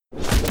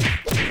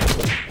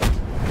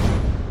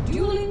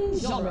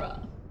genre.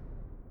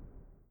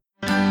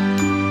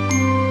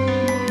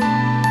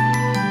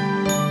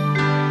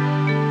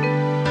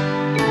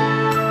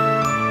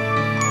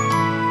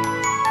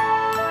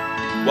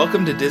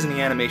 Welcome to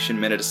Disney Animation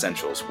Minute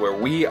Essentials, where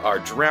we are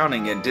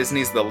drowning in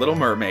Disney's The Little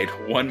Mermaid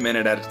 1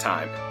 minute at a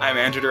time. I'm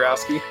Andrew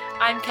Dorowski.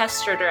 I'm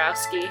Kestra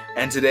Dorowski.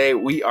 And today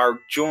we are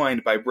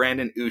joined by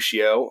Brandon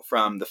Ushio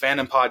from the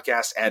Fandom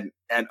Podcast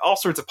and all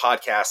sorts of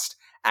podcast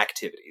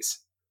activities.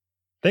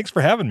 Thanks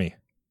for having me.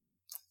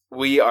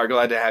 We are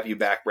glad to have you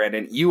back,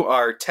 Brandon. You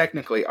are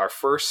technically our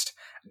first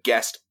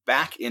guest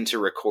back into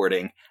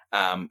recording,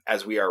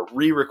 as we are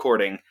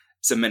re-recording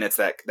some minutes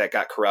that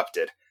got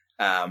corrupted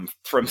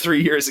from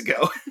 3 years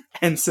ago.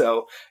 And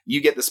so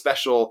you get the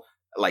special,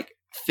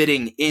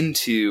 fitting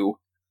into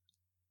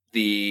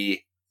the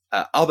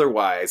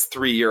otherwise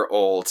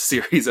 3-year-old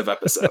series of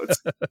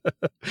episodes.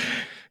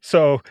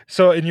 So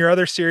in your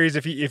other series,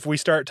 if we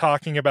start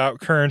talking about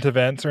current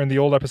events, or in the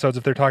old episodes,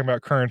 if they're talking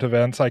about current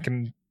events, I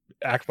can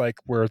act like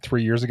we're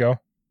 3 years ago.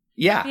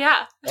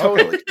 Yeah.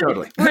 Totally.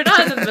 We're not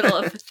in the middle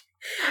of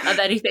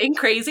anything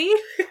crazy.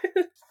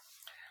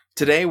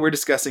 Today, we're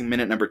discussing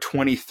minute number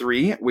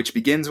 23, which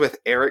begins with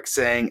Eric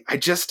saying, "I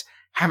just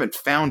haven't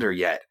found her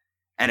yet."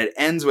 And it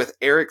ends with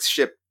Eric's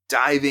ship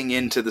diving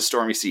into the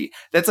stormy sea.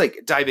 That's like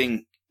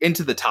diving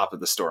into the top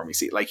of the stormy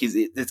sea. Like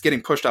it's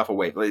getting pushed off a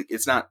wave. Like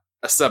it's not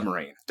a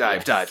submarine.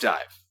 Dive.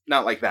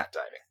 Not like that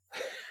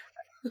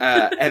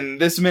diving. And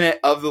this minute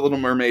of The Little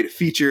Mermaid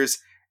features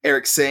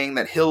Eric saying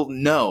that he'll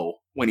know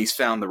when he's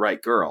found the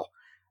right girl.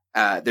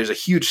 There's a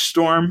huge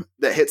storm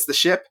that hits the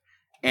ship,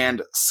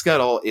 and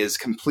Scuttle is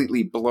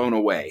completely blown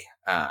away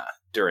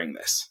during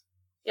this.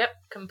 Yep,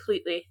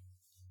 completely.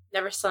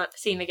 Never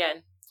seen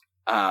again.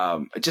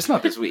 Just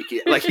not this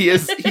week. Like he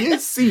is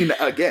seen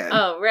again.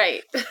 Oh,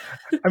 right.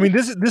 I mean,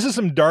 this is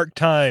some dark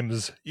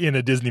times in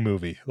a Disney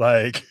movie.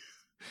 Like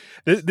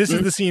this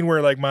is the scene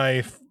where like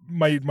my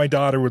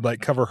daughter would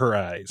like cover her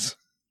eyes.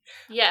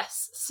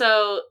 Yes.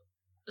 So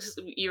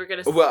you were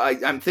gonna. Well,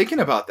 I'm thinking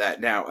about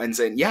that now and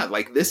saying, yeah,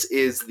 like this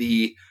is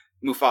the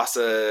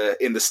Mufasa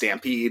in the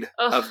Stampede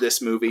of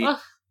this movie,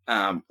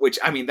 which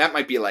I mean that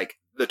might be like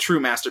the true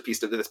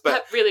masterpiece of this, but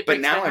that really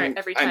breaks now my heart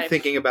every time. I'm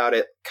thinking about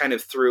it kind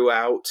of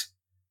throughout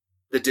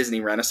the Disney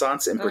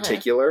Renaissance in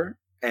particular,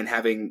 and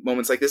having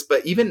moments like this.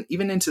 But even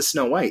into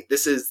Snow White,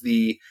 this is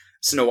the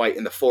Snow White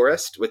in the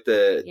forest with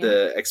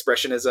the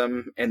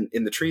expressionism and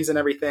in the trees and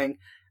everything.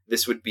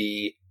 This would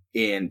be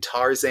in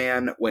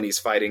Tarzan when he's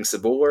fighting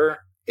Sabur,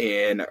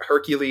 in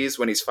Hercules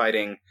when he's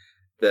fighting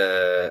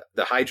the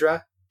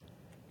Hydra.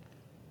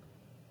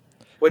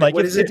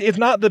 What is it? It's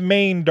not the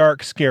main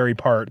dark scary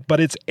part, but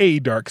it's a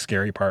dark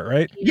scary part,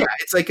 right? Yeah,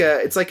 it's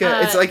like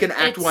an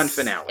Act 1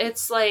 finale.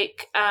 It's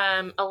like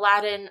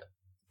Aladdin,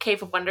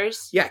 Cave of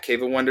Wonders. Yeah,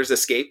 Cave of Wonders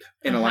escape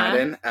in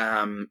Aladdin,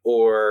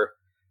 or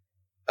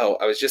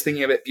I was just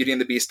thinking of it, Beauty and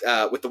the Beast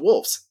with the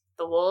wolves.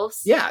 The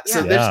wolves. Yeah,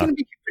 so there's going to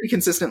be pretty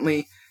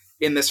consistently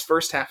in this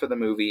first half of the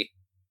movie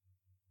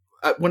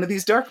one of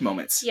these dark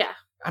moments. Yeah,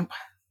 I'm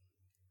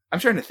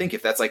trying to think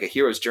if that's like a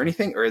hero's journey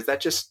thing, or is that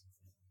just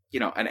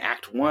an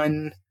Act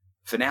 1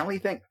 finale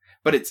thing,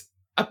 but it's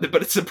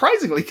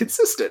surprisingly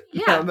consistent.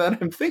 Now that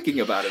I'm thinking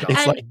about it,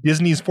 it's like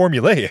Disney's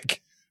formulaic.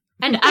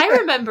 And I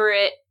remember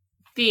it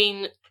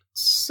being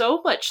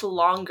so much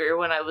longer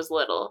when I was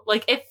little.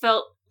 Like it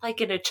felt like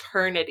an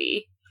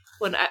eternity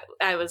when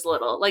I was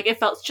little. Like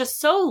it felt just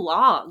so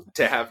long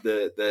to have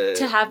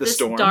this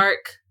storm.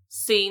 Dark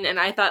scene, and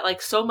I thought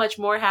like so much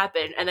more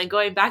happened. And then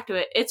going back to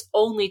it, it's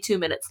only 2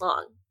 minutes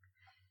long,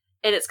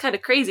 and it's kind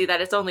of crazy that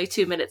it's only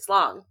 2 minutes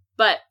long.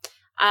 But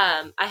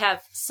I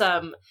have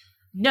some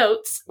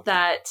notes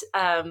that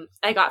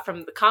I got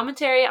from the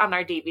commentary on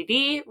our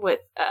DVD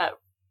with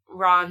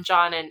Ron,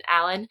 John, and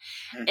Alan,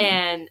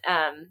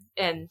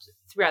 and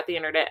throughout the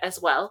internet as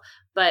well.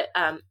 But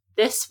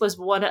this was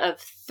one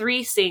of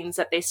 3 scenes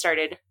that they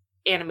started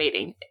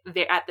animating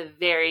at the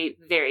very,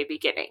 very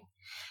beginning.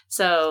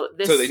 So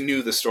they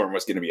knew the storm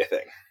was going to be a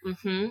thing.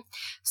 Mm-hmm.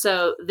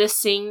 So this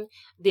scene,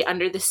 the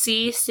Under the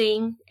Sea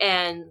scene,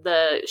 and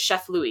the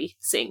Chef Louis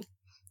scene.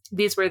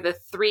 These were the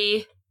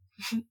 3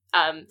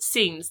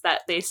 scenes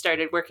that they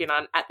started working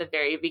on at the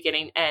very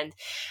beginning. And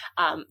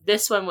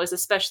this one was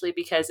especially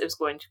because it was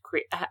going to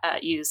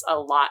use a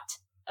lot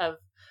of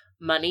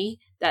money,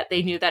 that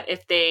they knew that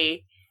if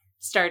they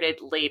started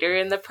later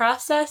in the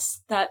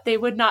process, that they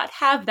would not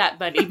have that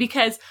money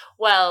because,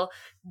 well,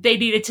 they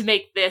needed to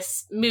make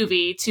this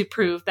movie to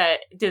prove that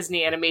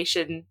Disney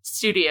Animation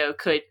Studio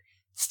could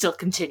still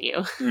continue.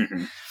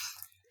 Mm-hmm.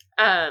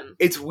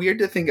 It's weird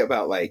to think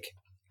about like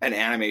an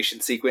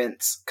animation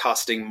sequence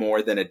costing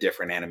more than a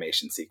different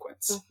animation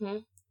sequence. Mm-hmm.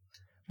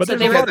 But so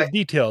there's a lot of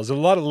details, a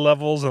lot of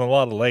levels, and a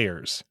lot of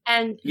layers.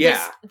 And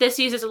this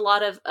uses a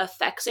lot of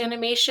effects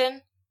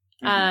animation.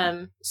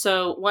 Mm-hmm.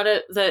 So one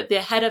of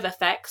the head of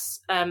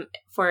effects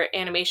for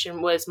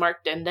animation was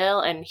Mark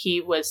Dendale, and he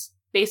was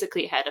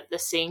basically head of the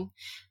scene.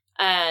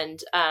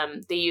 And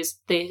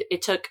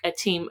it took a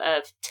team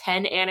of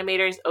 10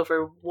 animators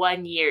over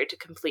 1 year to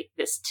complete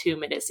this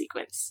 2-minute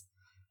sequence.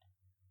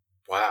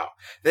 Wow.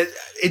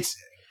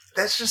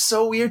 that's just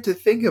so weird to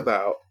think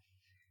about.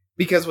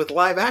 Because with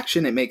live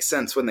action, it makes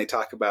sense when they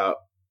talk about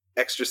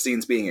extra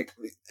scenes being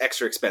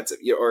extra expensive,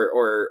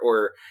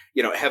 or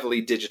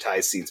heavily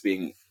digitized scenes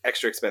being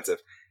extra expensive.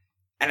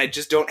 And I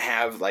just don't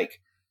have,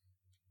 like,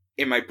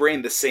 in my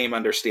brain the same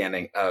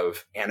understanding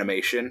of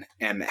animation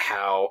and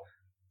how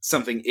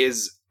something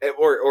is,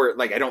 or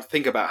like I don't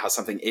think about how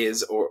something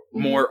is or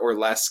more or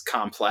less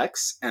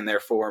complex and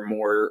therefore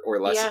more or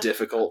less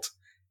difficult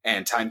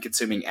and time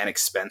consuming and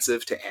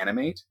expensive to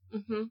animate.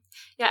 Mm-hmm.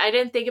 Yeah, I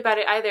didn't think about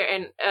it either,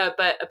 and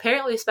but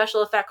apparently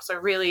special effects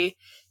are really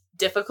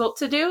difficult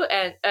to do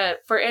and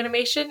for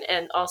animation,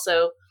 and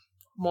also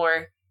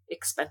more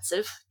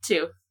expensive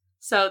too.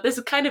 So this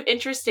is kind of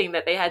interesting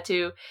that they had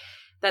to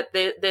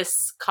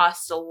this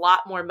cost a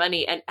lot more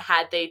money, and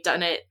had they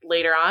done it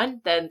later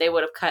on, then they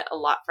would have cut a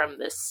lot from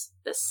this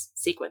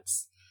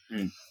sequence.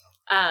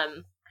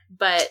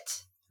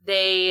 But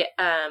they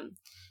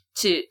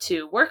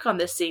to work on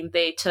this scene,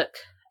 they took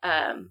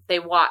they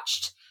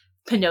watched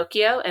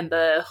Pinocchio and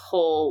the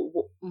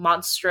whole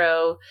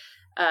Monstro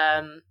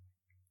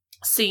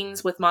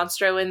scenes with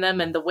Monstro in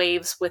them, and the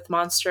waves with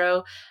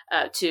Monstro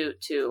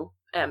to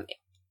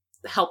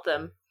help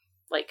them,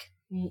 like,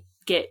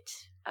 get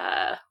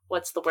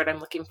what's the word I'm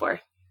looking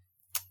for?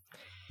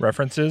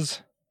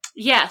 References?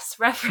 Yes,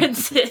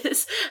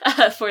 references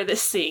for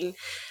this scene.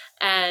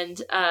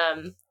 And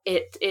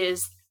it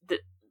is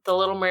the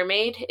Little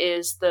Mermaid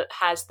has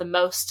the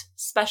most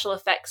special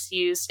effects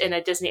used in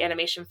a Disney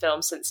animation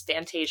film since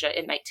Fantasia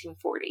in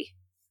 1940.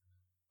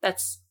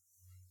 That's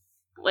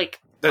like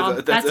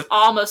that's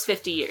almost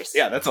 50 years.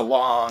 Yeah, that's a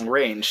long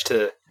range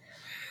to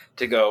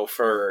go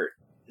for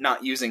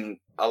not using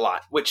a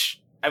lot.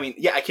 Which, I mean,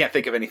 yeah, I can't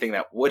think of anything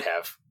that would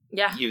have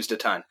used a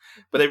ton,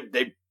 but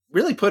they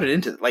really put it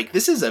into, like,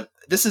 this is a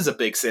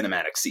big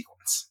cinematic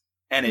sequence,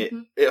 and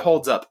it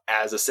holds up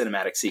as a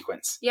cinematic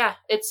sequence. Yeah,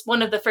 it's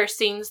one of the first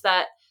scenes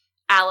that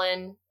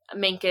Alan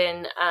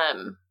Menken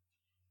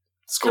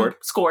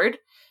scored,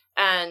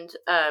 and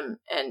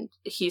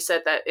he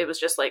said that it was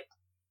just like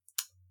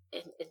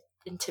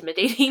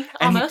intimidating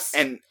almost.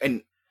 And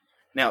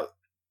now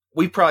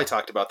we've probably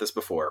talked about this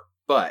before,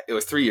 but it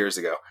was 3 years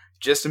ago.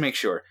 Just to make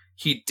sure,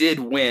 he did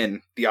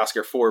win the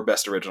Oscar for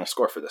Best Original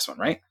Score for this one,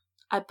 right?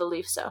 I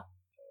believe so.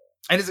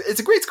 And it's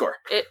a great score.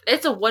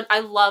 It's a one. I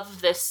love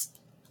this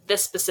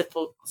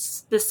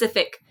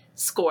specific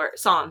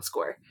song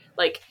score.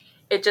 Like,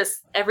 it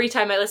just, every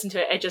time I listen to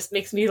it, it just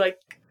makes me, like,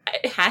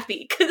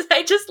 happy because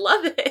I just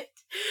love it.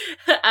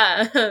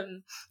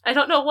 I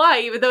don't know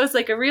why, even though it's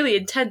like a really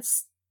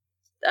intense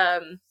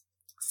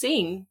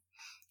scene.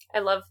 I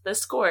love the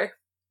score.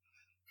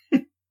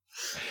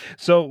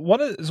 So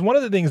one of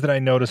the things that I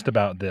noticed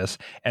about this,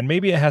 and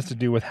maybe it has to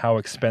do with how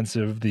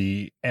expensive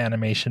the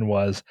animation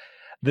was,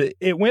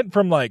 it went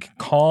from, like,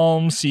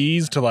 calm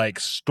seas to, like,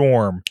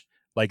 storm,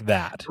 like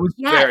that.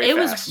 It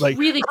was like,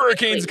 really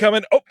hurricane's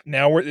coming. Oh,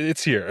 now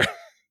it's here.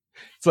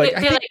 It's like,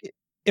 I think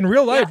in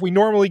real life we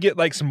normally get,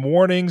 like, some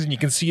warnings, and you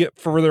can see it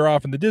further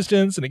off in the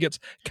distance, and it gets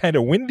kind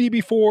of windy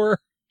before.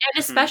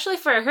 And especially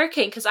for a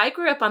hurricane, because I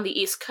grew up on the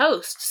East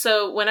Coast,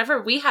 so whenever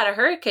we had a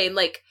hurricane,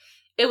 like,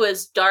 it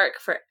was dark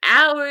for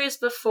hours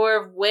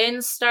before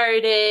wind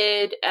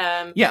started.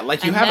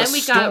 Like you have a storm. And then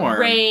we got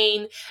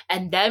rain,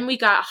 and then we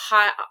got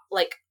hot,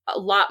 like a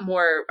lot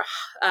more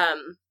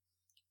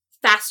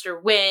faster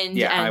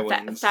wind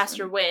and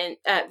faster wind,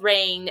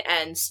 rain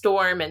and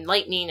storm and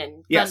lightning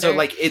and thunder. So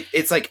like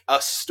it's like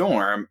a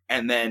storm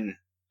and then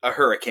a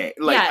hurricane.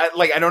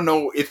 I don't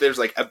know if there's,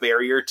 like, a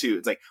barrier to,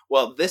 it's like,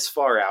 well, this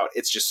far out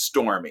it's just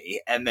stormy,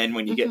 and then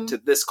when you get to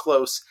this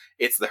close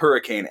it's the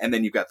hurricane, and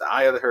then you've got the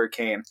eye of the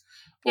hurricane.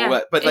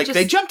 But like,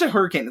 they jumped to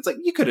hurricane. It's like,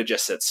 you could have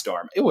just said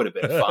storm. It would have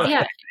been fun.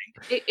 Yeah,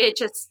 it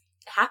just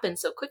happened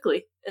so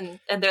quickly, and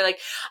they're like,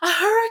 a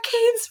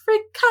hurricane's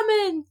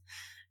coming,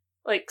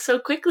 like, so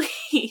quickly.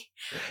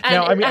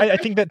 Now, I mean, I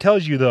think that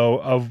tells you, though,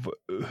 of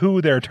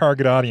who their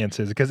target audience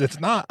is, because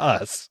it's not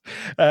us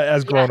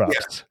as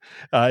grown-ups.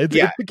 It's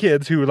the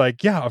kids who are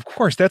like, yeah, of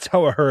course, that's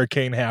how a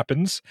hurricane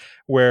happens.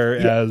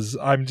 Whereas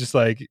I'm just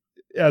like,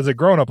 as a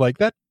grown-up, like,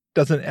 that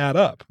doesn't add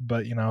up.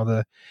 But, you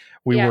know,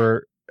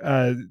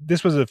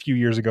 this was a few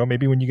years ago,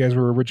 maybe when you guys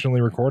were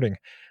originally recording.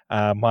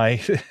 My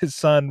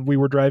son, we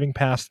were driving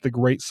past the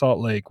Great Salt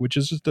Lake, which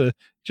is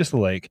just a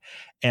lake,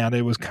 and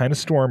it was kind of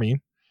stormy.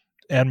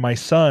 And my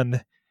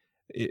son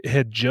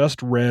had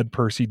just read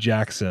Percy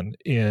Jackson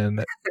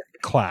in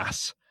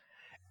class,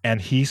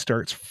 and he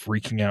starts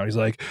freaking out. He's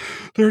like,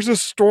 "There's a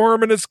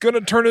storm, and it's going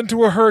to turn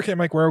into a hurricane." I'm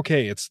like, "We're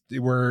okay.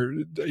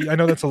 I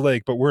know that's a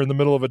lake, but we're in the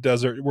middle of a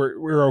desert.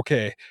 We're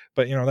okay."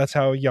 But, you know, that's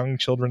how young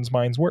children's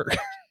minds work.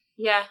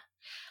 Yeah.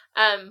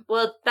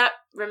 Well, that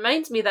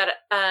reminds me that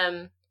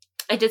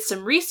I did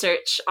some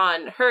research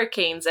on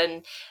hurricanes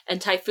and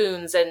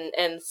typhoons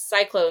and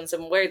cyclones,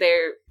 and where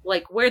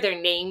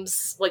their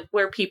names, like,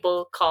 where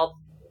people call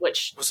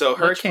which. So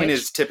hurricane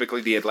is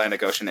typically the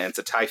Atlantic Ocean, and it's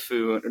a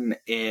typhoon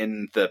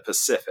in the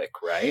Pacific,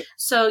 right?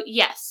 So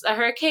yes, a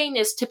hurricane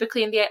is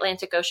typically in the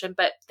Atlantic Ocean,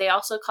 but they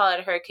also call it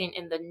a hurricane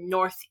in the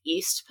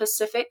Northeast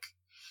Pacific.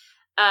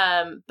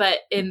 But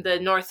in the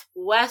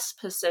Northwest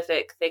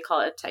Pacific, they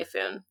call it a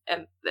typhoon,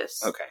 and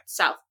this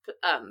South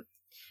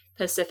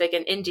Pacific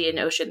and Indian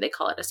Ocean, they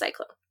call it a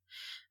cyclone.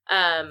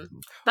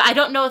 But I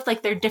don't know if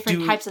like they're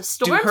different types of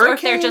storms, or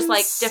if they're just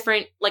like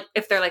different, like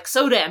if they're like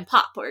soda and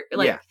pop, or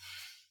like.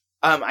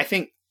 I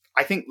think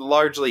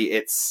largely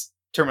it's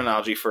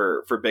terminology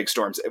for big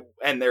storms,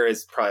 and there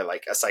is probably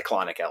like a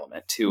cyclonic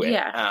element to it.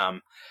 Yeah.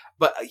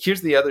 But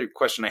here's the other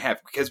question I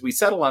have, because we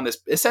settle on this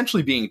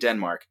essentially being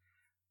Denmark,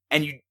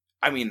 and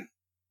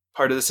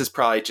part of this is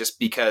probably just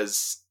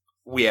because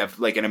we have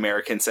like an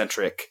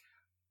American-centric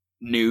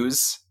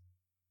news,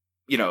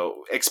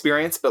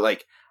 experience, but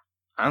like,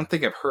 I don't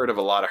think I've heard of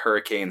a lot of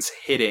hurricanes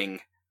hitting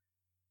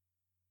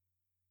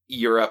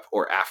Europe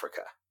or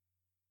Africa.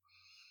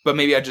 But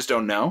maybe I just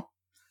don't know.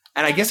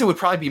 And I guess it would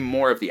probably be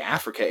more of the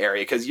Africa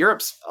area, because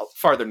Europe's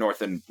farther north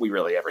than we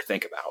really ever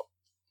think about.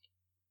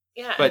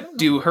 Yeah. But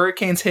do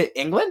hurricanes hit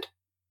England?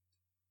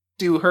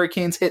 Do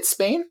hurricanes hit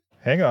Spain?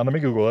 Hang on, let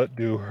me Google it.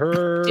 Do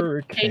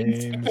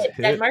hurricanes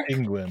hit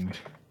England?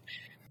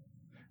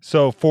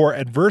 So for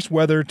adverse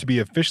weather to be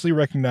officially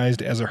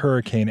recognized as a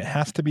hurricane, it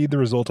has to be the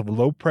result of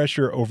low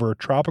pressure over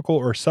tropical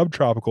or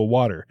subtropical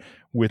water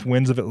with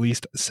winds of at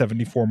least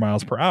 74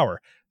 miles per hour.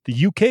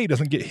 The UK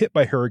doesn't get hit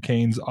by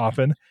hurricanes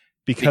often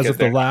because of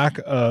the lack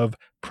of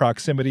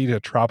proximity to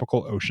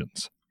tropical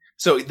oceans.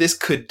 So this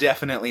could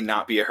definitely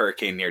not be a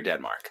hurricane near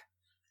Denmark.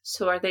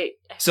 So are they?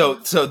 So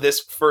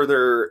this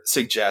further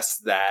suggests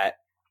that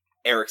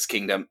Eric's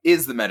kingdom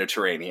is the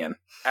Mediterranean,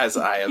 as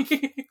I have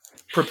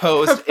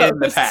proposed in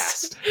the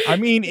past. I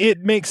mean, it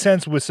makes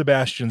sense with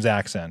Sebastian's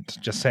accent,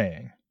 just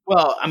saying.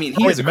 Well, I mean,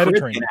 he has a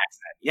Caribbean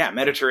accent. Yeah,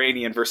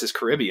 Mediterranean versus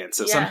Caribbean.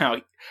 So somehow,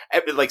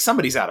 like,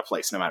 somebody's out of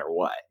place no matter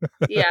what.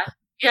 Yeah.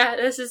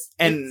 This is...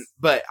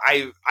 But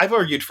I've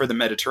argued for the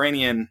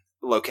Mediterranean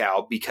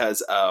locale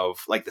because of,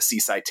 like, the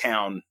seaside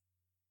town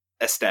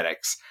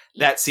aesthetics.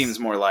 That seems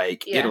more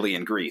like Italy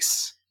and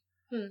Greece.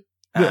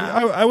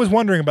 I was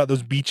wondering about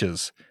those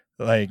beaches.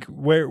 Like,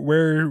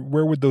 where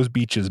would those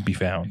beaches be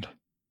found?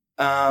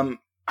 I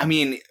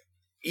mean,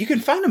 you can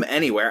find them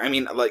anywhere. I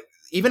mean, like,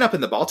 even up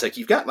in the Baltic,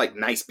 you've got, like,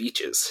 nice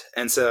beaches.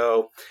 And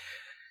so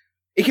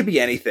it could be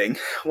anything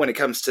when it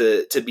comes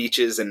to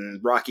beaches and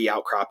rocky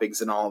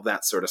outcroppings and all of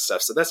that sort of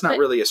stuff. So that's not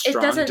really a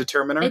strong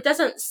determiner. It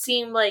doesn't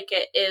seem like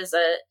it is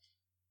a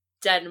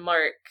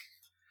Denmark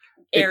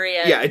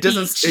area. It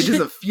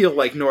doesn't feel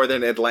like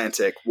Northern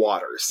Atlantic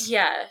waters.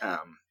 Yeah.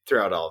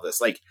 Throughout all of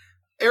this. Like,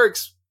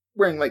 Eric's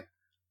wearing, like,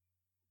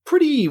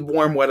 pretty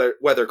warm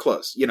weather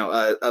clothes.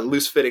 A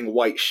loose-fitting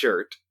white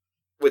shirt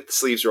with the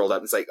sleeves rolled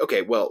up. It's like,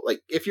 okay, well,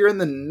 like, if you're in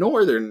the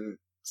northern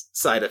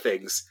side of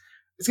things,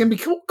 it's going to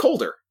be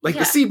colder. Like,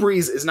 the sea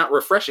breeze is not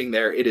refreshing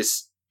there. It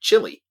is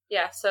chilly.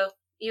 Yeah, so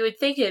you would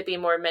think it'd be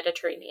more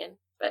Mediterranean,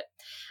 but,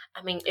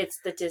 I mean, it's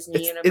the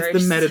Disney universe.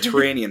 It's the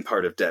Mediterranean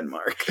part of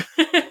Denmark.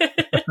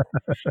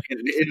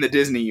 in the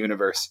Disney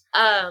universe.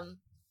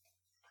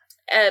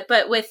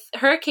 But with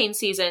hurricane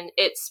season,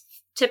 it's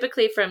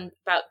typically from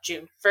about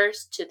June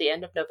 1st to the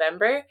end of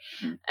November.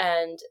 Mm-hmm.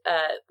 And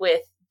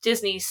with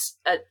Disney's,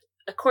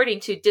 according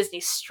to Disney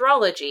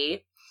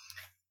astrology,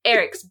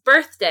 Eric's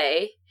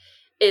birthday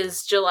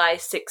is July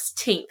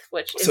 16th,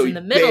 which is in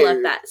the middle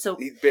of that. So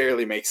he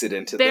barely makes it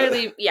into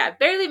barely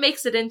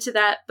makes it into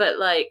that, but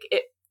like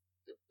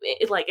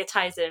it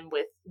ties in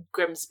with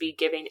Grimsby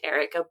giving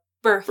Eric a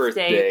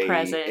birthday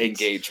present.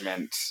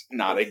 Engagement.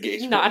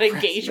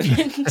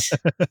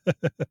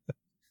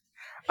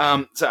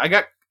 So I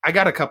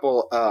got a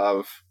couple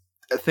of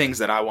things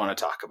that I want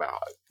to talk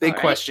about. Big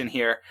question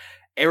here.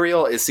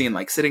 Ariel is seen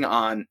like sitting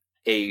on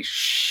a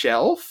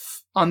shelf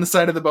on the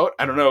side of the boat.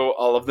 I don't know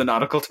all of the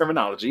nautical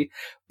terminology,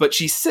 but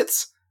she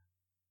sits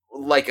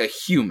like a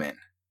human.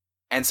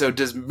 And so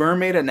does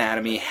mermaid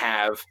anatomy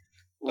have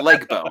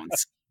leg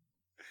bones?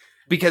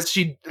 Because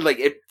she, like,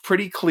 it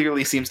pretty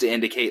clearly seems to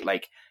indicate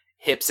like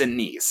hips and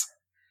knees.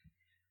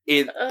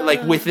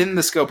 Like within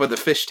the scope of the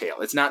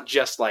fishtail. It's not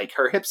just like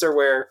her hips are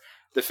where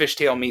the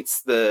fishtail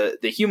meets the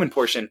human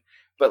portion,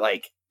 but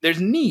like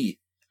there's knee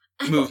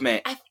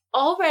movement. I've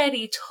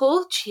already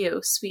told you,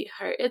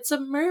 sweetheart, it's a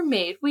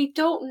mermaid. We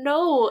don't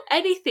know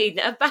anything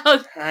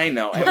about. I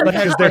know.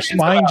 Does their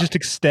spine just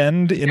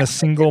extend in a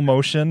single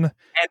motion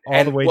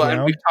all the way down?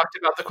 And we've talked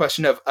about the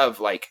question of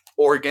like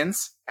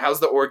organs. How's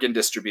the organ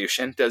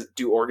distribution?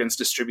 Do organs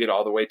distribute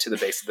all the way to the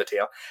base of the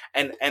tail?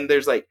 And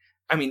there's like,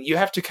 I mean, you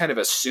have to kind of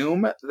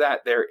assume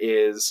that there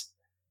is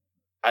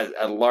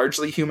a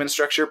largely human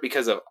structure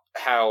because of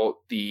how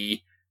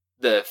the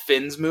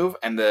fins move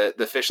and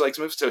the fish legs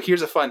move. So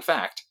here's a fun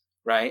fact,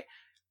 right?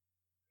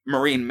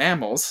 Marine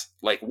mammals,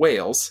 like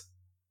whales,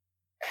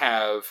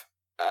 have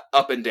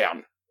up and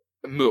down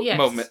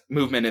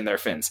movement in their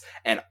fins.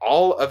 And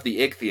all of the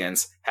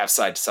ichthyans have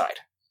side to side.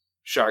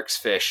 Sharks,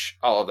 fish,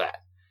 all of that.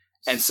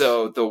 And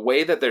so the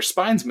way that their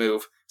spines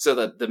move, so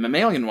that the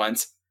mammalian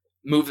ones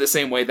move the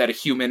same way that a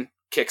human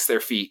kicks their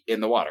feet in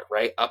the water,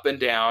 right? Up and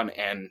down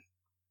and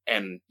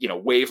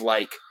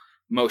wave-like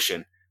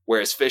motion,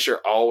 whereas fish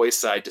are always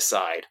side to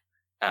side,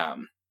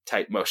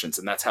 type motions,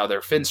 and that's how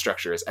their fin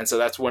structure is. And so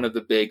that's one of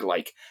the big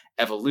like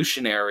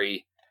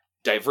evolutionary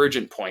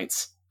divergent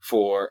points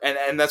for,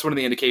 and that's one of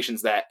the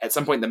indications that at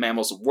some point the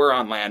mammals were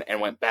on land and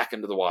went back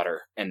into the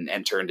water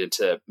and turned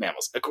into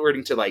mammals,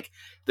 according to like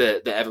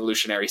the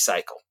evolutionary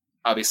cycle.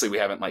 Obviously, we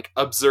haven't like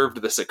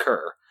observed this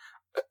occur.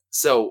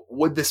 So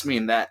would this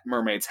mean that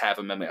mermaids have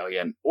a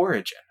mammalian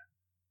origin?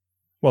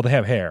 Well, they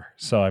have hair,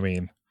 so I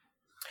mean,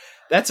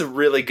 that's a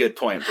really good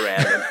point,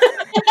 Brandon.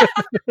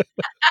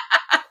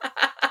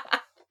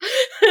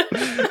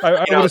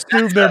 I would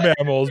assume they're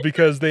mammals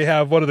because they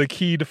have one of the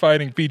key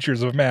defining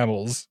features of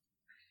mammals.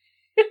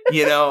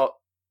 You know,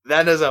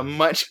 that is a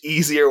much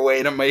easier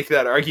way to make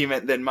that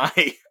argument than my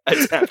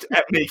attempt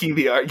at making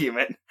the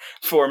argument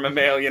for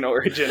mammalian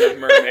origin of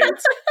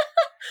mermaids.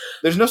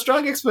 There's no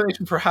strong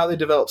explanation for how they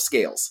develop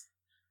scales,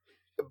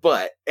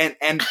 but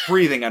and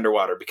breathing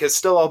underwater, because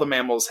still all the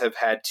mammals have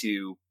had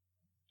to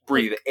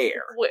breathe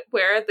air.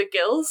 Where are the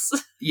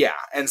gills? Yeah,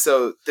 and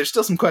so there's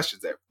still some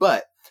questions there,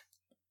 but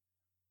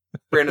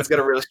Brandon's got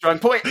a really strong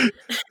point, and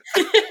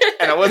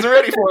I wasn't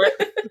ready for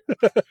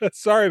it.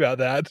 Sorry about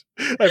that.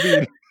 I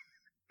mean,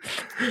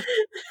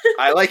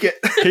 I like it.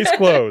 Case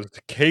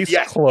closed. Case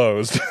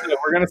closed. So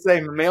we're going to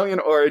say mammalian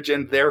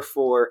origin,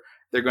 therefore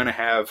they're going to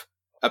have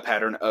a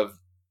pattern of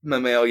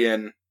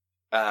mammalian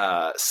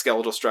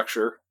skeletal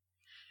structure.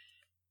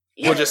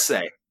 Yeah. We'll just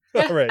say.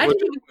 Yeah, all right. I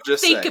didn't even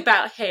think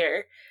about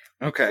hair.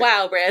 Okay.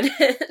 Wow,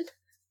 Brandon.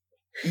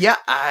 Yeah.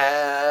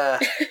 I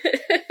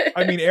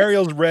mean,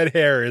 Ariel's red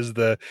hair is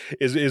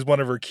one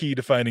of her key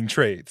defining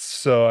traits.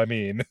 So, I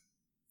mean.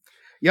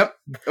 Yep.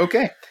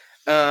 Okay.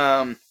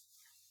 Another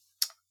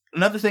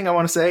thing I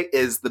want to say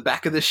is the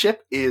back of the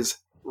ship is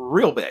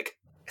real big.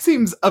 It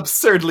seems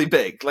absurdly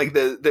big. Like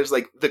there's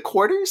like the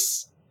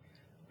quarters.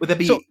 Would that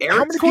be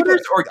Eric's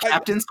quarters or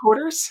Captain's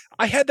quarters?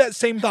 I had that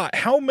same thought.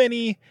 How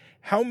many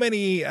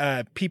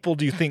people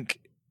do you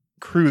think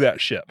crew that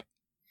ship?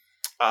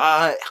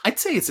 I'd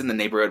say it's in the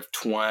neighborhood of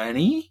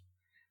 20.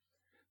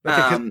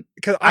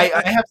 Because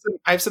I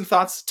have some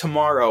thoughts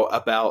tomorrow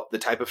about the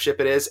type of ship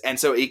it is, and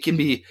so it can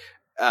be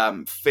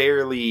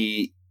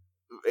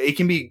it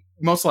can be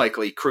most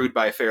likely crewed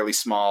by a fairly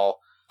small.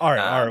 All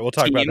right, we'll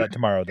talk about that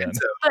tomorrow then.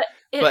 So, but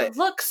it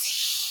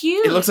looks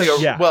huge. It looks like it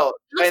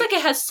looks like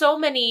it has so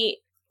many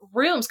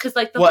rooms, because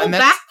like the whole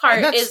back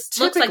part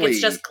looks like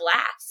it's just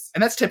glass,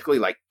 and that's typically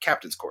like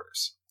captain's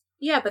quarters.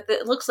 Yeah, but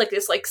it looks like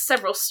it's like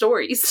several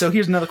stories. So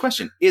here's another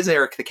question: is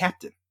Eric the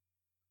captain?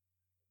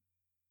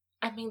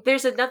 I mean,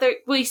 there's another.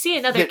 We see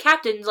another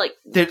captain like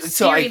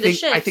steering the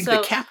ship. I think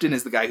the captain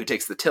is the guy who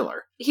takes the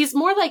tiller. He's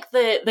more like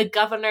the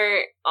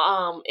governor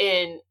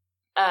in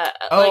Pirates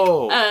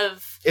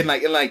of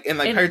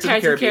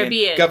the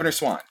Caribbean, Governor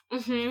Swan.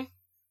 Mm-hmm.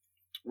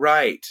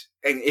 Right,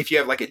 and if you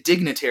have like a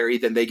dignitary,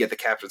 then they get the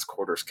captain's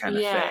quarters kind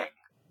of thing.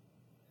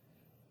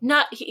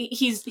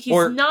 He's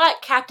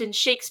not Captain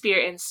Shakespeare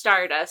in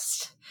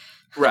Stardust.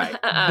 Right.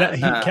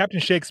 Captain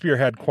Shakespeare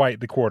had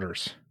quite the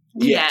quarters.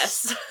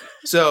 Yes.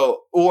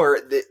 So, or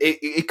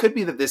it could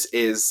be that this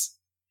is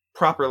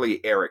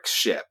properly Eric's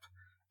ship,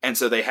 and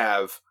so they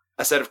have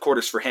a set of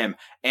quarters for him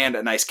and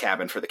a nice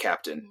cabin for the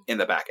captain in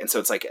the back, and so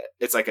it's like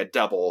a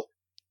double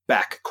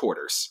back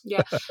quarters.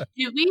 Yeah.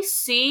 Do we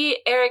see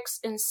Eric's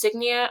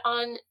insignia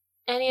on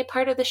any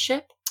part of the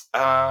ship?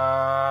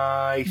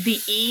 I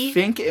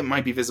think it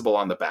might be visible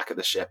on the back of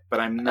the ship, but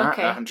I'm not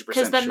 100% sure.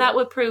 Because then that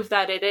would prove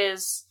that it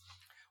is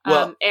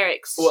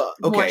Eric's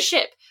more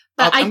ship.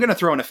 But I'm going to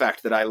throw in a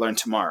fact that I learned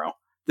tomorrow.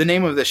 The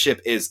name of the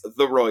ship is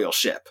the Royal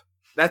Ship.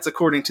 That's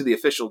according to the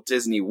official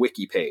Disney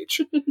wiki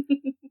page.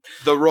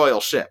 The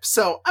Royal Ship.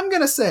 So I'm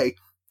going to say,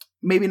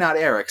 maybe not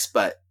Eric's,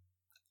 but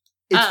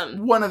it's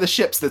one of the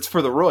ships that's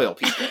for the royal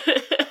people.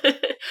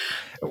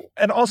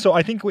 And also,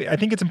 I think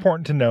it's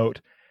important to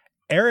note,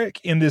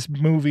 Eric in this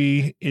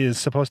movie is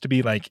supposed to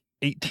be like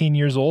 18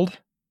 years old.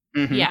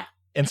 Mm-hmm. Yeah.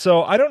 And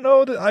so I don't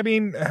know that, I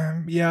mean,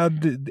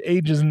 the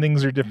ages and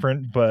things are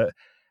different, but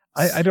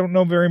I don't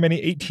know very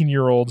many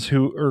 18-year-olds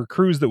or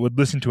crews that would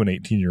listen to an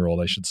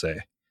 18-year-old, I should say.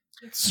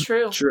 It's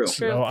true.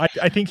 So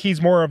I think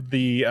he's more of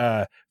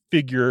the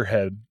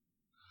figurehead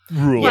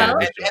ruler. Yeah,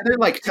 and they're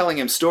like telling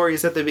him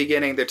stories at the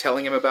beginning. They're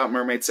telling him about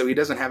mermaids, so he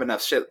doesn't have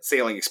enough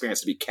sailing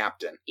experience to be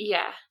captain.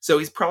 Yeah. So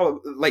he's probably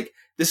like,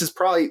 this is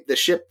probably the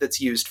ship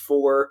that's used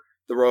for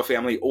the royal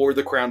family or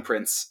the crown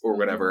prince or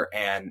whatever,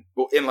 and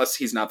unless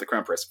he's not the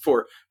crown prince,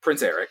 for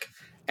Prince Eric.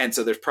 And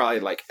so there's probably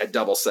like a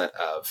double set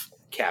of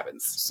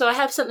cabins. So I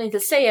have something to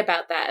say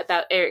about that,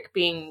 about Eric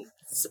being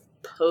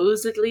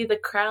supposedly the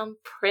crown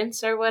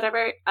prince or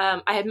whatever.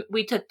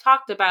 We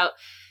talked about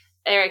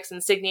Eric's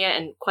insignia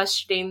and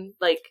questioning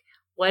like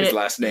what his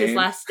last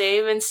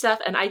name and stuff,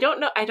 and I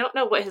don't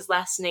know what his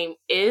last name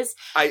is.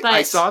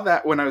 I saw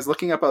that when I was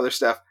looking up other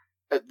stuff.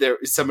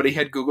 Somebody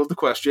had Googled the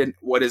question,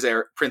 what is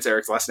Prince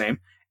Eric's last name?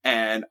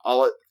 And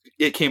all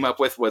it came up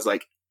with was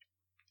like,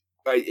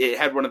 it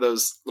had one of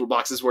those little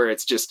boxes where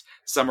it's just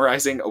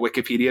summarizing a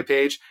Wikipedia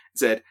page. It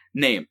said,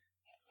 name,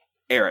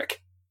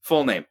 Eric.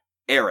 Full name,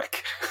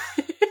 Eric.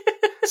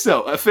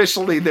 So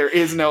officially, there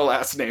is no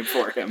last name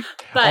for him.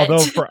 But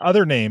although for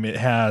other name, it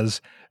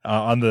has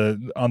on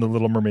the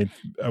Little Mermaid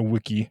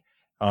wiki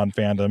on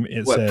fandom,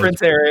 it says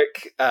Prince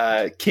Eric,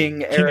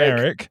 King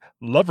Eric,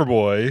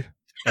 Loverboy,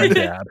 and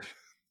Dad.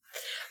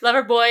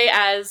 Loverboy,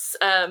 as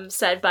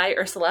said by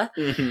Ursula.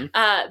 Mm-hmm.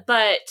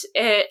 But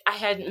I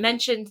had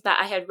mentioned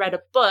that I had read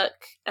a book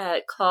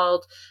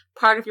called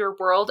Part of Your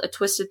World, A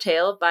Twisted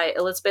Tale by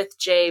Elizabeth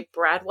J.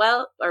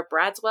 Bradswell.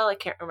 I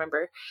can't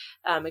remember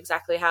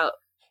exactly how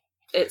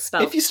it's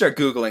spelled. If you start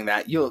Googling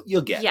that, you'll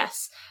get it.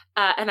 Yes.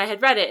 And I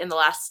had read it in the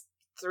last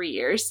 3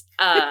 years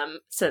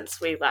since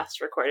we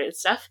last recorded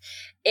stuff.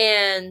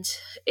 And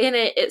in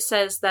it, it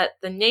says that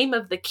the name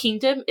of the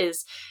kingdom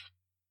is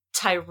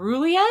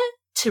Tyrulia,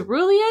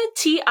 Tirulia.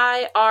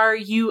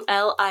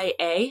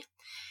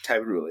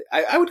 Tyrulia.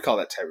 I would call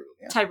that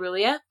Tyrulia.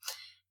 Tyrulia.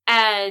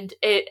 And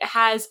it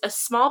has a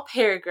small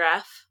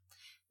paragraph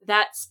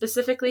that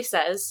specifically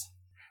says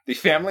the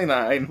family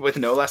line with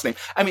no last name.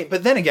 I mean,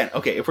 but then again,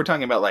 okay, if we're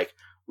talking about like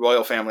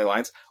royal family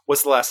lines,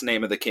 what's the last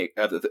name of the king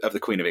of the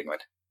Queen of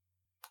England?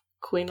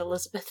 Queen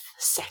Elizabeth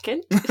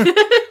II.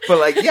 But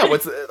like, yeah,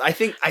 I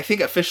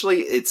think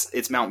officially it's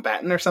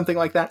Mountbatten or something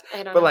like that.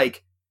 I don't but know.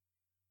 like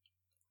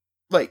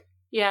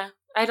yeah,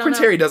 I don't Prince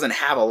know. Harry doesn't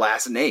have a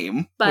last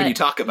name when you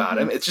talk about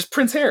him. It's just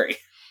Prince Harry.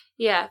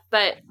 Yeah,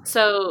 but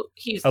so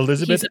he's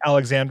Elizabeth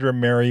Alexandra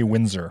Mary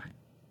Windsor.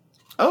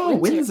 Oh,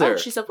 Windsor. Oh,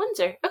 she's a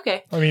Windsor.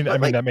 Okay. I mean,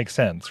 that makes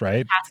sense,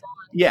 right?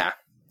 Yeah.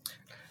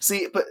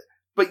 See,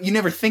 but you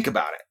never think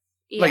about it.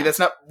 Yeah. Like, that's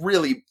not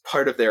really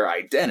part of their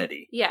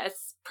identity. Yeah,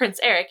 it's Prince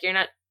Eric. You're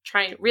not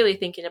really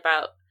thinking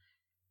about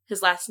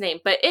his last name.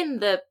 But in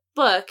the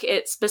book,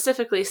 it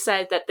specifically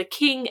said that the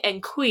king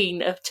and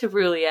queen of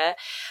Tyrulia,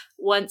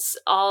 once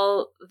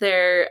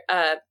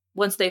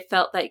they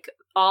felt like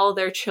all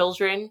their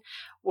children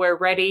were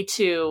ready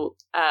to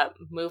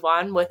move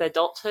on with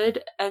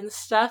adulthood and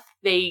stuff,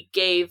 they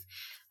gave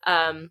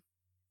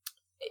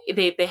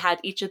they had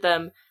each of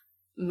them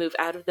move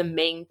out of the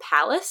main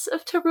palace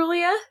of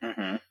Tyrulia.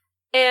 Mm-hmm.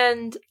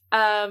 And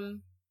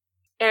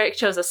Eric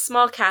chose a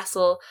small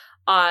castle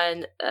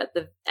on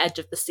the edge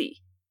of the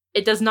sea.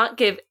 It does not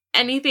give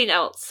anything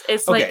else.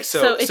 It's okay, like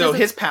so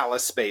his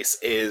palace space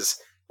is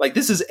like,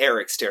 this is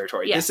Eric's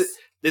territory. Yes.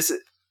 This is.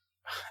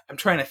 I'm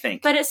trying to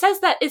think. But it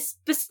says that it's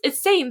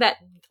saying that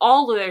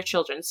all of their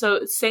children. So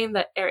it's saying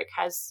that Eric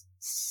has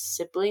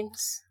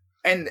siblings.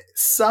 And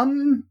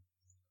some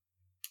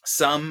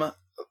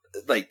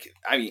like,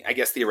 I mean, I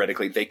guess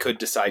theoretically they could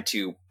decide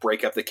to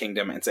break up the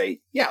kingdom and say,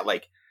 yeah,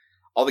 like,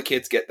 all the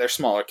kids get their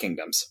smaller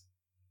kingdoms,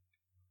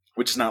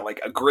 which is not like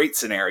a great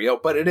scenario,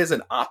 but it is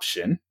an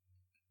option.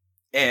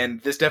 And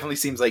this definitely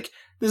seems like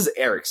this is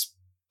Eric's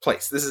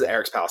place. This is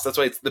Eric's palace. That's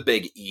why it's the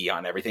big E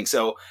on everything.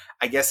 So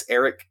I guess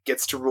Eric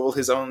gets to rule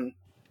his own,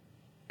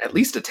 at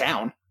least a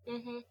town,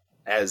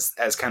 as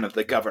kind of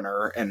the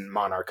governor and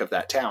monarch of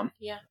that town.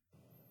 Yeah.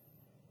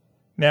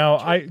 Now,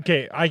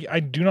 I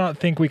do not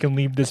think we can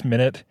leave this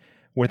minute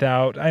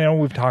without. I know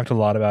we've talked a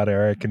lot about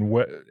Eric and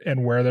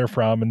where they're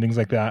from and things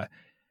like that,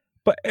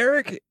 but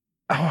Eric.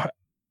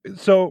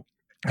 So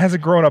as a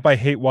grown up, I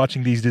hate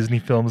watching these Disney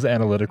films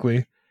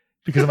analytically.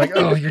 Because I'm like,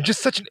 oh, you're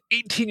just such an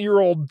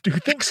 18-year-old who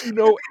thinks you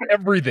know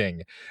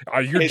everything.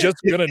 You're just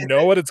going to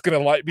know it. It's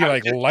going to be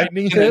like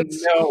lightning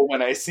hits. No,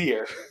 when I see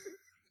her.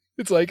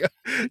 It's like,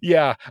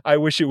 yeah, I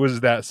wish it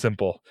was that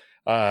simple.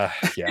 Yeah.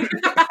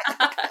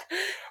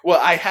 Well,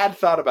 I had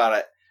thought about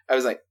it. I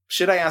was like,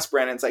 should I ask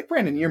Brandon? It's like,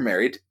 Brandon, you're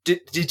married.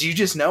 Did you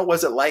just know?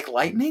 Was it like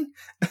lightning?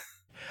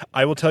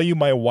 I will tell you,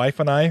 my wife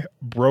and I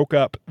broke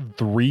up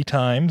 3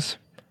 times.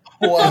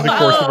 Whoa. In the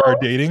course of our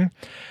dating.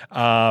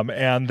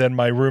 And then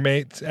my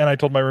roommates, and I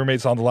told my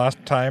roommates on the last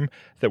time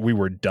that we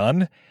were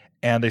done.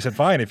 And they said,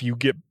 fine, if you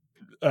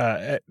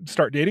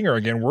start dating her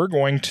again, we're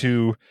going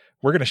to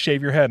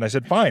shave your head. And I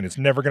said, fine, it's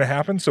never going to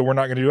happen. So we're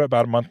not going to do it.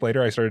 About a month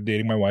later, I started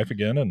dating my wife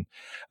again. And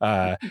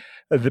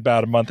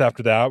about a month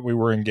after that, we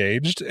were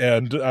engaged.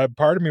 And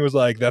part of me was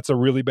like, that's a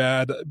really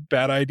bad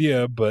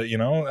idea. But,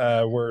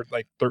 we're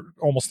like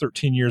almost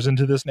 13 years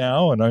into this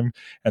now. And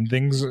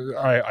things,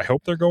 I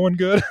hope they're going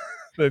good.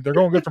 They're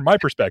going good from my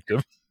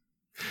perspective.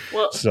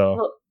 Well,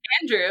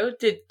 Andrew,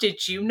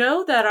 did you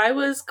know that I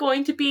was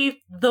going to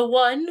be the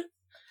one?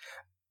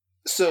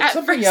 So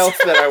something else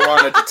that I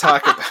wanted to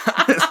talk about.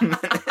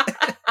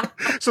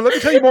 So let me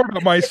tell you more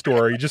about my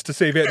story, just to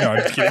save it. No,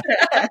 I'm just kidding.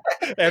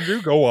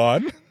 Andrew, go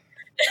on.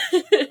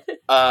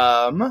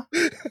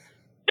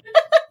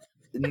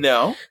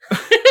 No.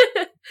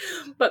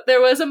 But there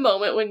was a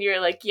moment when you were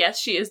like, yes,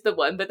 she is the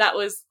one. But that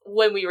was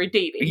when we were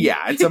dating. Yeah,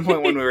 at some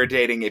point when we were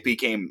dating, it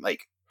became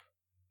like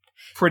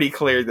pretty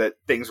clear that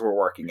things were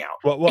working out.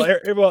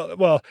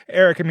 Well,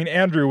 Eric, I mean,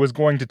 Andrew was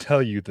going to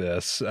tell you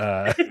this.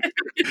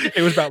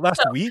 It was about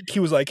last week. He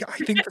was like, I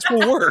think this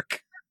will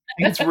work.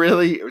 It's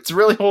really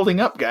holding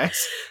up,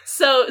 guys.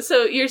 So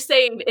you're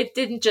saying it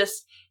didn't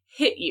just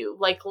hit you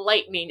like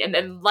lightning and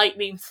then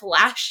lightning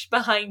flashed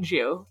behind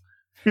you.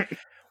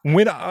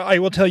 When I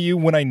will tell you,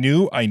 when I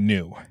knew.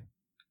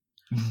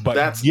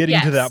 But getting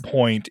to that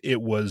point,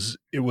 it was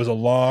a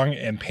long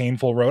and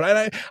painful road.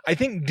 And I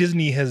think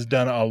Disney has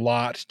done a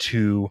lot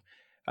to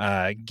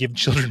give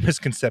children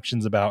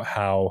misconceptions about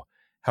how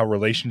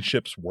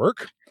relationships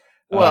work.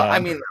 Well, I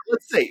mean,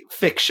 let's say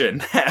fiction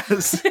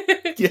has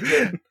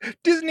given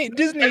Disney.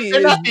 They're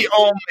not the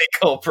only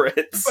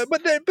culprits,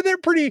 but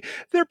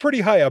they're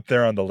pretty high up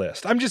there on the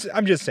list. I'm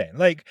just saying,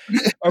 like,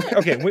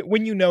 okay,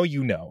 when you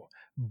know,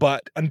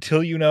 but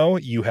until you know,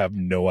 you have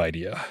no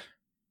idea.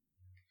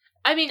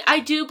 I mean, I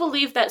do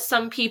believe that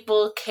some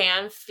people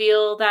can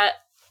feel that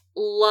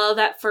love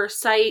at first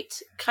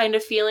sight kind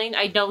of feeling.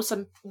 I know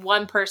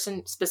one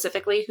person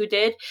specifically who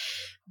did,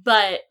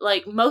 but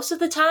like most of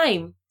the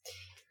time,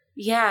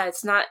 yeah,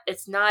 it's not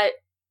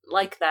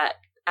like that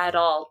at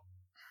all.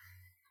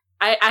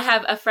 I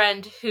have a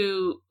friend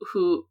who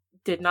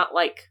did not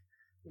like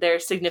their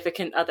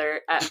significant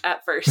other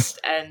at first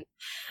and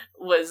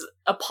was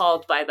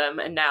appalled by them,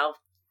 and now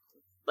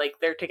like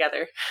they're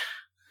together.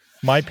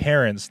 My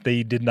parents,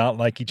 they did not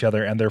like each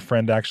other, and their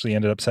friend actually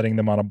ended up setting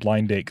them on a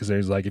blind date because they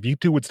was like, if you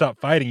two would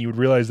stop fighting, you would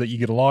realize that you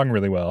get along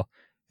really well.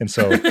 And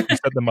so he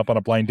set them up on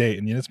a blind date,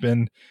 and it's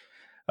been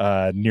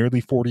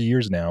nearly 40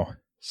 years now.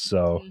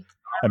 So,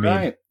 I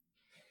mean,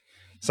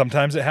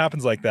 sometimes it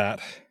happens like that.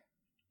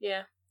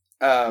 Yeah.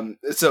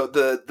 So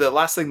the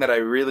last thing that I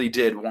really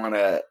did want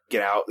to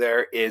get out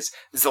there is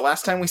this is the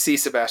last time we see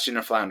Sebastian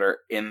and Flounder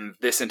in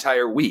this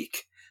entire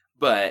week,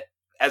 but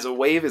as a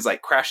wave is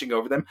like crashing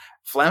over them,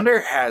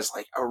 Flounder has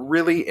like a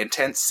really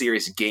intense,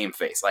 serious game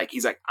face. Like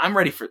he's like, I'm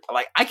ready for,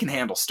 like, I can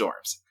handle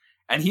storms.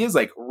 And he is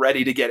like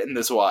ready to get in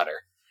this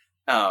water.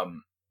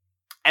 And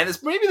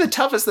it's maybe the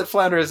toughest that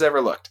Flounder has ever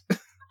looked.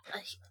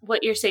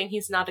 What you're saying,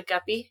 he's not a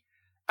guppy?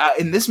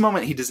 In this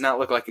moment, he does not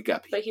look like a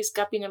guppy. But he's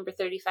guppy number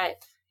 35.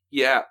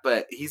 Yeah,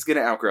 but he's going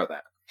to outgrow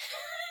that.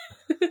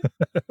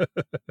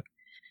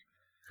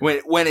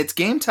 When it's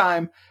game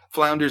time,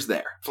 Flounder's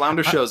there.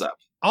 Flounder shows up.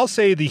 I'll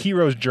say the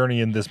hero's journey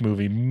in this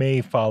movie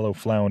may follow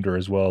Flounder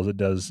as well as it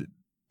does.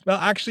 Well,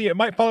 actually, it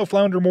might follow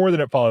Flounder more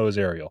than it follows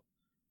Ariel.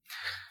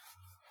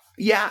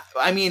 Yeah,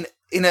 I mean,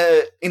 in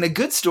a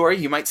good story,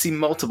 you might see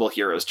multiple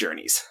heroes'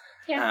 journeys.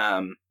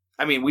 Yeah.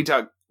 I mean, we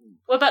talk.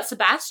 What about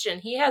Sebastian?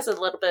 He has a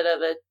little bit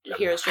of a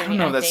hero's journey. I don't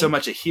know if that's so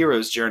much a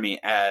hero's journey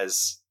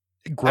as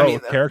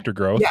growth, character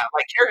growth. Yeah,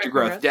 like character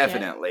growth,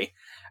 definitely.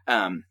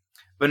 Yeah.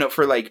 But no,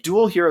 for like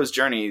dual heroes'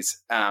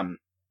 journeys,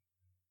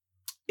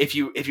 if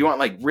you want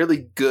like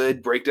really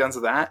good breakdowns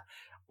of that,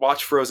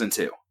 watch Frozen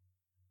 2.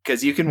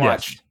 Because you can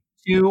watch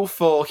two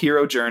full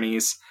hero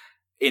journeys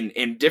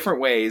in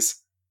different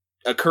ways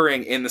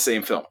occurring in the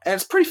same film. And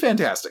it's pretty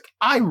fantastic.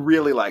 I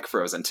really like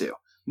Frozen 2.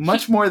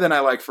 Much more than I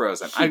like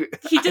Frozen.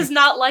 He does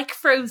not like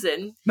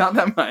Frozen. Not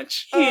that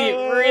much. He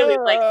really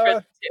liked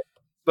Frozen 2.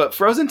 But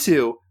Frozen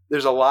 2,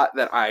 there's a lot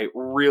that I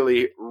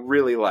really,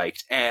 really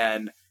liked.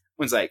 And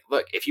was like,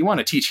 look, if you want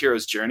to teach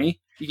hero's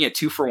journey, you can get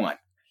 2 for 1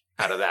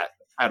 out of that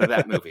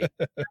movie.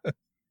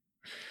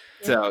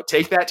 So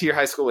take that to your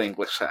high school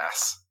English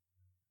class.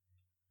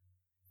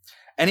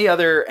 Any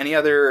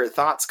other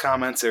thoughts,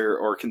 comments,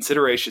 or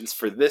considerations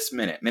for this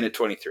minute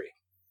 23?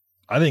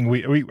 I think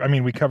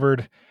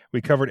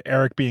we covered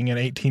Eric being an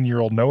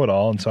 18-year-old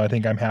know-it-all, and so I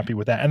think I'm happy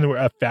with that. And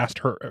a fast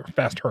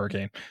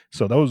hurricane.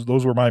 So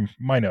those were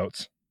my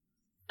notes.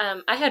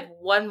 I had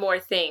one more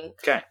thing.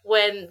 Okay.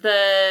 When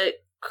the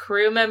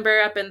crew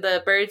member up in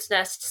the bird's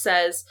nest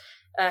says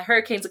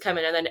hurricanes are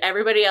coming, and then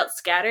everybody else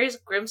scatters,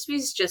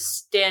 Grimsby's just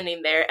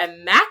standing there,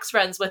 and Max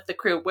runs with the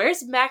crew.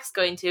 Where's Max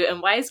going to,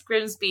 and why is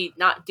Grimsby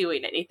not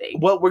doing anything?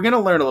 Well, we're going to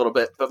learn a little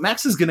bit, but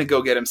Max is going to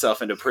go get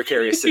himself into a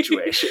precarious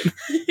situation.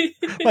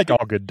 Like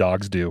all good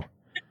dogs do.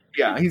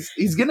 Yeah,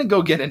 he's going to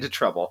go get into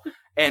trouble.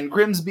 And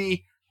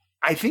Grimsby,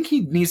 I think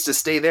he needs to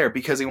stay there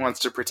because he wants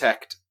to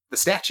protect the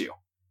statue.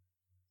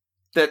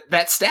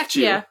 That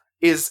statue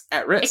is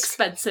at risk.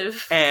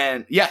 Expensive.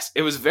 And yes,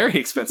 it was very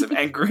expensive.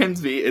 And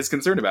Grimsby is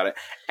concerned about it,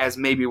 as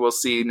maybe we'll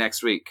see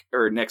next week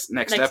or next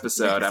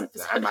episode.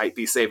 I might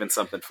be saving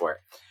something for it.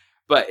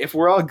 But if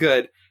we're all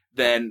good,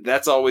 then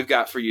that's all we've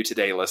got for you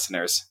today,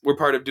 listeners. We're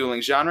part of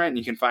Dueling Genre, and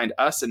you can find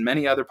us and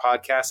many other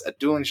podcasts at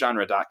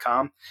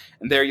duelinggenre.com.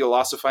 And there you'll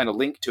also find a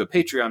link to a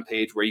Patreon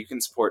page where you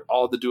can support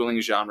all the Dueling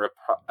Genre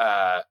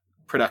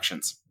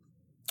productions.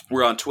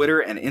 We're on Twitter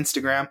and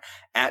Instagram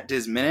at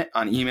DisMinute,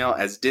 on email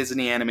as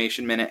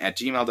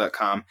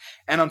DisneyAnimationMinute@gmail.com,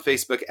 and on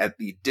Facebook at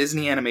the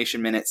Disney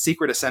Animation Minute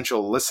Secret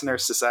Essential Listener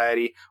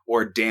Society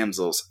or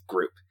Damsels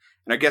group.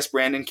 And our guest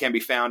Brandon can be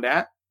found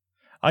at?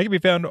 I can be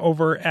found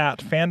over at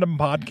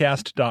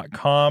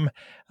fandompodcast.com.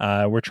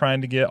 We're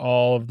trying to get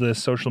all of the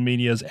social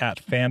medias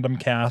at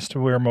FandomCast.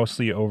 We're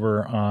mostly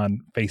over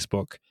on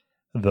Facebook,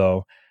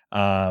 though.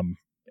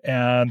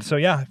 And so,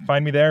 yeah,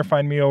 find me there.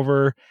 Find me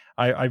over.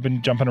 I've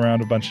been jumping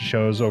around a bunch of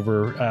shows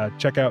over.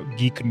 Check out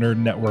Geek Nerd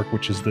Network,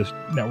 which is the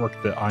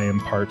network that I am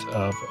part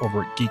of,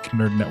 over at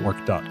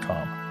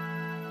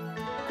geeknerdnetwork.com.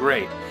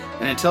 Great.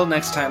 And until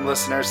next time,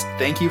 listeners,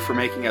 thank you for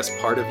making us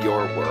part of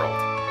your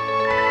world.